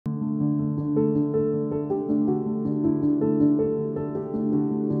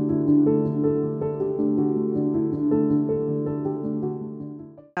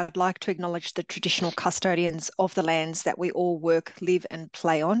like to acknowledge the traditional custodians of the lands that we all work, live and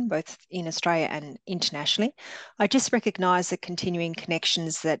play on, both in Australia and internationally. I just recognise the continuing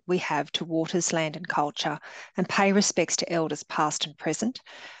connections that we have to waters, land and culture, and pay respects to elders past and present.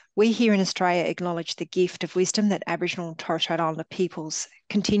 We here in Australia acknowledge the gift of wisdom that Aboriginal and Torres Strait Islander peoples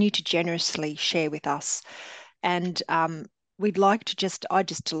continue to generously share with us. And I'd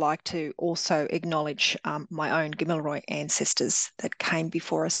just like to also acknowledge my own Gamilaroi ancestors that came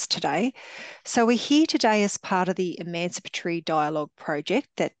before us today. So we're here today as part of the Emancipatory Dialogue project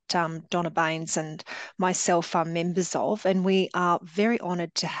that Donna Baines and myself are members of, and we are very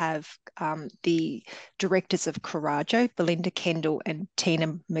honoured to have the Directors of CURIJO, Belinda Kendal and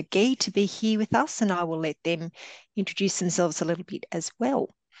Tina McGhie, to be here with us, and I will let them introduce themselves a little bit as well.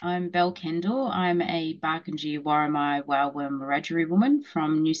 I'm Bel Kendal. I'm a Barkindji Worimi Wailwan Wiradjuri woman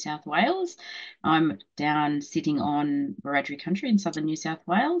from New South Wales. I'm down sitting on Wiradjuri country in southern New South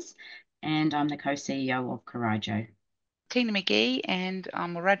Wales, and I'm the co-CEO of CURIJO. Tina McGhie, and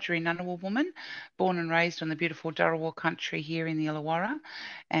I'm a Wiradjuri Ngunnawal woman, born and raised on the beautiful Dharawal country here in the Illawarra,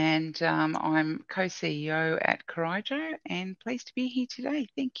 and I'm co-CEO at CURIJO and pleased to be here today.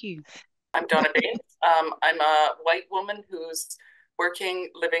 Thank you. I'm Donna Baines. I'm a white woman who's working,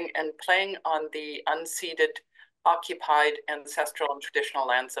 living and playing on the unceded, occupied, ancestral and traditional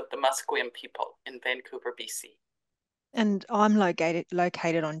lands of the Musqueam people in Vancouver, BC. And I'm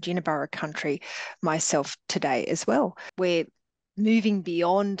located on Jinnaburra country myself today as well. We're moving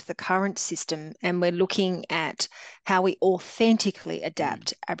beyond the current system and we're looking at how we authentically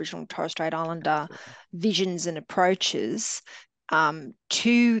adapt Aboriginal and Torres Strait Islander visions and approaches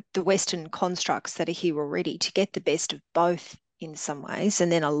to the Western constructs that are here already to get the best of both in some ways,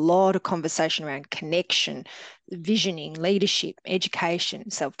 and then a lot of conversation around connection, visioning, leadership,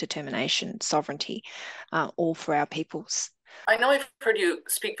 education, self-determination, sovereignty, all for our peoples. I know I've heard you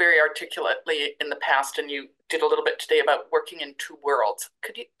speak very articulately in the past, and you did a little bit today about working in two worlds.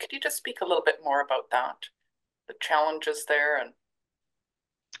 Could you just speak a little bit more about that, the challenges there? And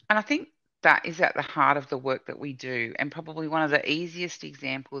I think that is at the heart of the work that we do. And probably one of the easiest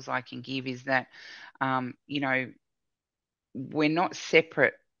examples I can give is that, we're not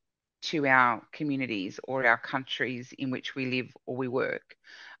separate to our communities or our countries in which we live or we work.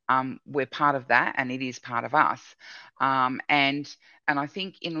 We're part of that, and it is part of us. And I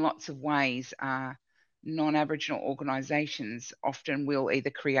think in lots of ways, non-Aboriginal organisations often will either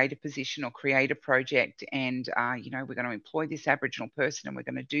create a position or create a project, and we're going to employ this Aboriginal person and we're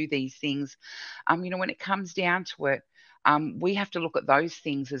going to do these things. When it comes down to it, we have to look at those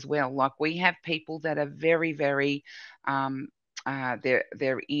things as well. Like, we have people that are very, very,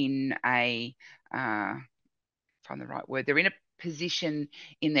 they're in a, find the right word, they're in a position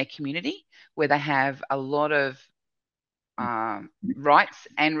in their community where they have a lot of rights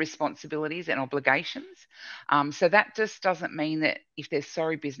and responsibilities and obligations. So that just doesn't mean that if there's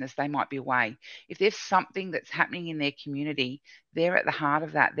sorry business, they might be away. If there's something that's happening in their community, they're at the heart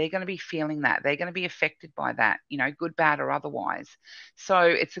of that. They're going to be feeling that. They're going to be affected by that, good, bad, or otherwise. So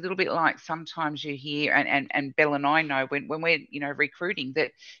it's a little bit like sometimes you hear, and Belle and I know when we're, recruiting,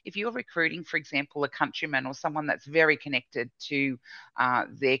 that if you're recruiting, for example, a countryman or someone that's very connected to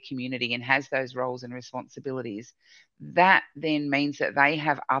their community and has those roles and responsibilities, that then means that they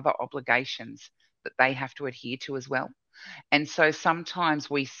have other obligations that they have to adhere to as well. And so sometimes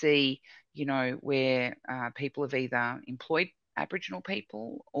we see, where people have either employed Aboriginal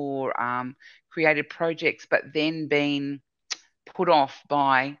people or created projects, but then been put off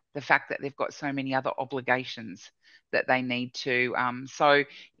by the fact that they've got so many other obligations that they need to. So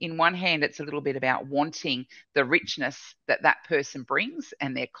in one hand, it's a little bit about wanting the richness that that person brings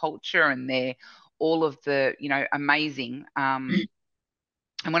and their culture and their all of the, amazing.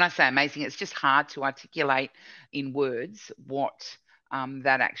 And when I say amazing, it's just hard to articulate in words what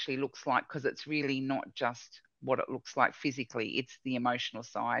that actually looks like, because it's really not just what it looks like physically. It's the emotional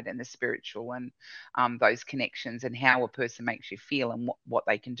side and the spiritual and those connections and how a person makes you feel and what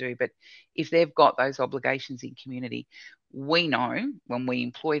they can do. But if they've got those obligations in community, we know when we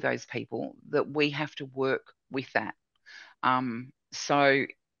employ those people that we have to work with that. So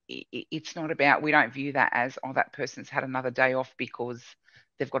it's not about, we don't view that as, oh, that person's had another day off because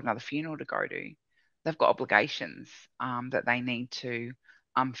they've got another funeral to go to. They've got obligations that they need to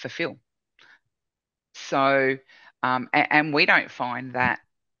fulfill. So, and we don't find that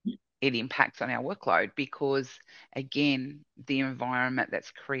it impacts on our workload because, again, the environment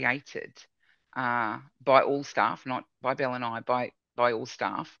that's created by all staff, not by Belle and I, by all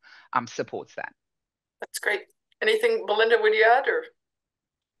staff, supports that. That's great. Anything, Belinda, would you add? Or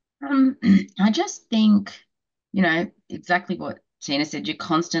I just think, exactly what Tina said, you're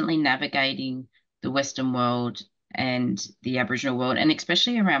constantly navigating the Western world and the Aboriginal world, and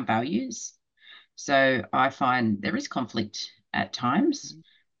especially around values. So I find there is conflict at times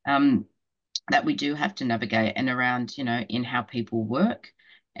that we do have to navigate, and around, you know, in how people work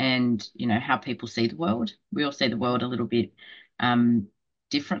and, you know, how people see the world. We all see the world a little bit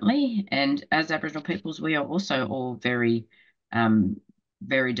differently. And as Aboriginal peoples, we are also all very,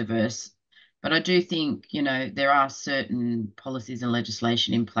 very diverse. But I do think, you know, there are certain policies and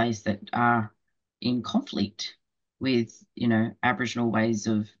legislation in place that are in conflict with, you know, Aboriginal ways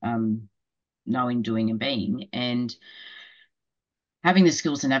of knowing, doing, and being, and having the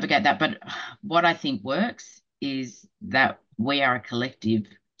skills to navigate that. But what I think works is that we are a collective.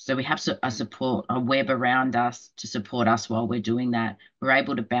 So we have a support, a web around us to support us while we're doing that. We're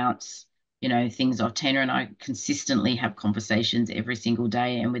able to bounce, you know, things off. Tina and I consistently have conversations every single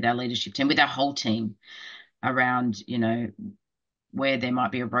day, and with our leadership team, with our whole team, around, you know, where there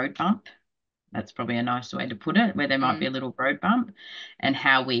might be a road bump. That's probably a nice way to put it, where there might be a little road bump, and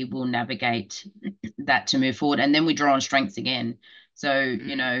how we will navigate that to move forward. And then we draw on strengths again. So,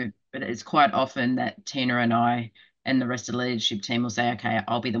 you know, but it's quite often that Tina and I and the rest of the leadership team will say, okay,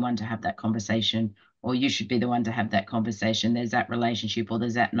 I'll be the one to have that conversation, or you should be the one to have that conversation. There's that relationship, or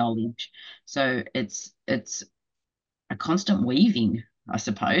there's that knowledge. So it's a constant weaving, I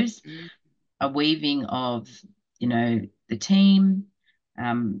suppose, a weaving of, you know, the team,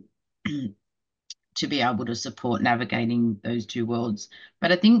 to be able to support navigating those two worlds.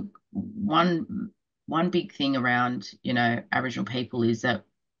 But I think one big thing around, you know, Aboriginal people is that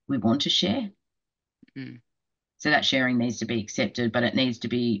we want to share. So that sharing needs to be accepted, but it needs to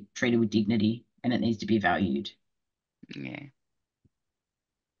be treated with dignity, and it needs to be valued. Yeah.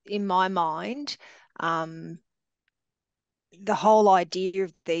 In my mind, the whole idea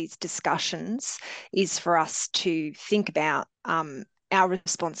of these discussions is for us to think about our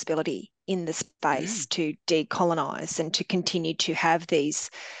responsibility in the space to decolonise and to continue to have these,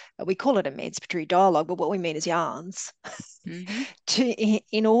 we call it emancipatory dialogue, but what we mean is yarns,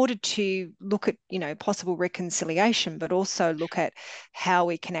 in order to look at, you know, possible reconciliation, but also look at how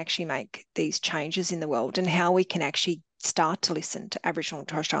we can actually make these changes in the world, and how we can actually start to listen to Aboriginal and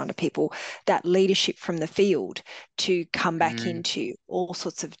Torres Strait Islander people, that leadership from the field to come back into all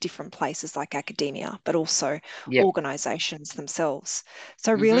sorts of different places like academia, but also organisations themselves.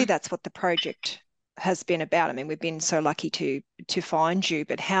 So really that's what the project has been about. I mean, we've been so lucky to find you,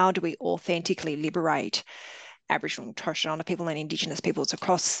 but how do we authentically liberate Aboriginal and Torres Strait Islander people and Indigenous peoples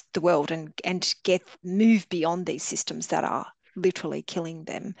across the world, and move beyond these systems that are literally killing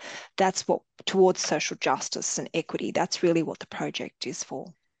them? That's what, towards social justice and equity, that's really what the project is for.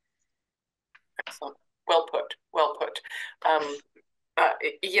 Excellent. Well put. Well put.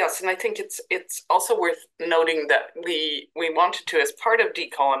 Yes, and I think it's also worth noting that we wanted to, as part of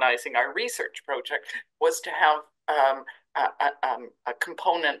decolonizing our research project, was to have a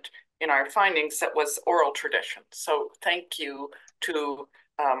component in our findings that was oral tradition. So thank you to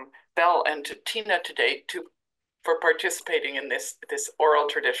Belle and to Tina today for participating in this oral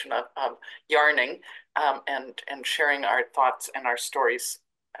tradition of yarning and sharing our thoughts and our stories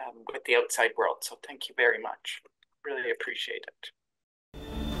with the outside world. So thank you very much. Really appreciate it.